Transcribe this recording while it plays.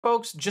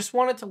Folks, just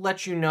wanted to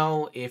let you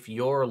know if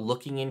you're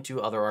looking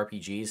into other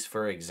RPGs,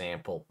 for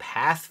example,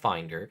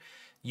 Pathfinder,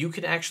 you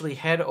can actually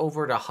head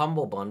over to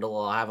Humble Bundle.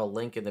 I'll have a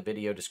link in the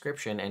video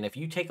description. And if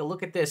you take a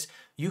look at this,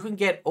 you can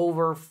get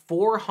over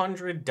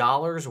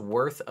 $400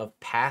 worth of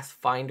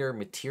Pathfinder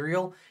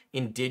material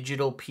in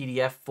digital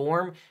PDF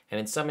form. And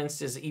in some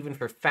instances, even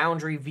for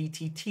Foundry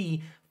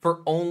VTT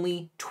for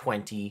only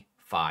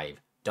 $25.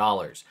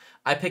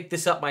 I picked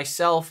this up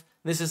myself.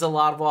 This is a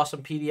lot of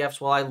awesome PDFs.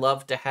 While I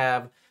love to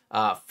have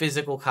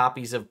physical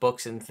copies of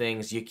books and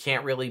things, you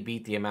can't really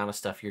beat the amount of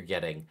stuff you're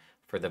getting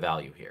for the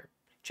value here.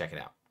 Check it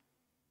out.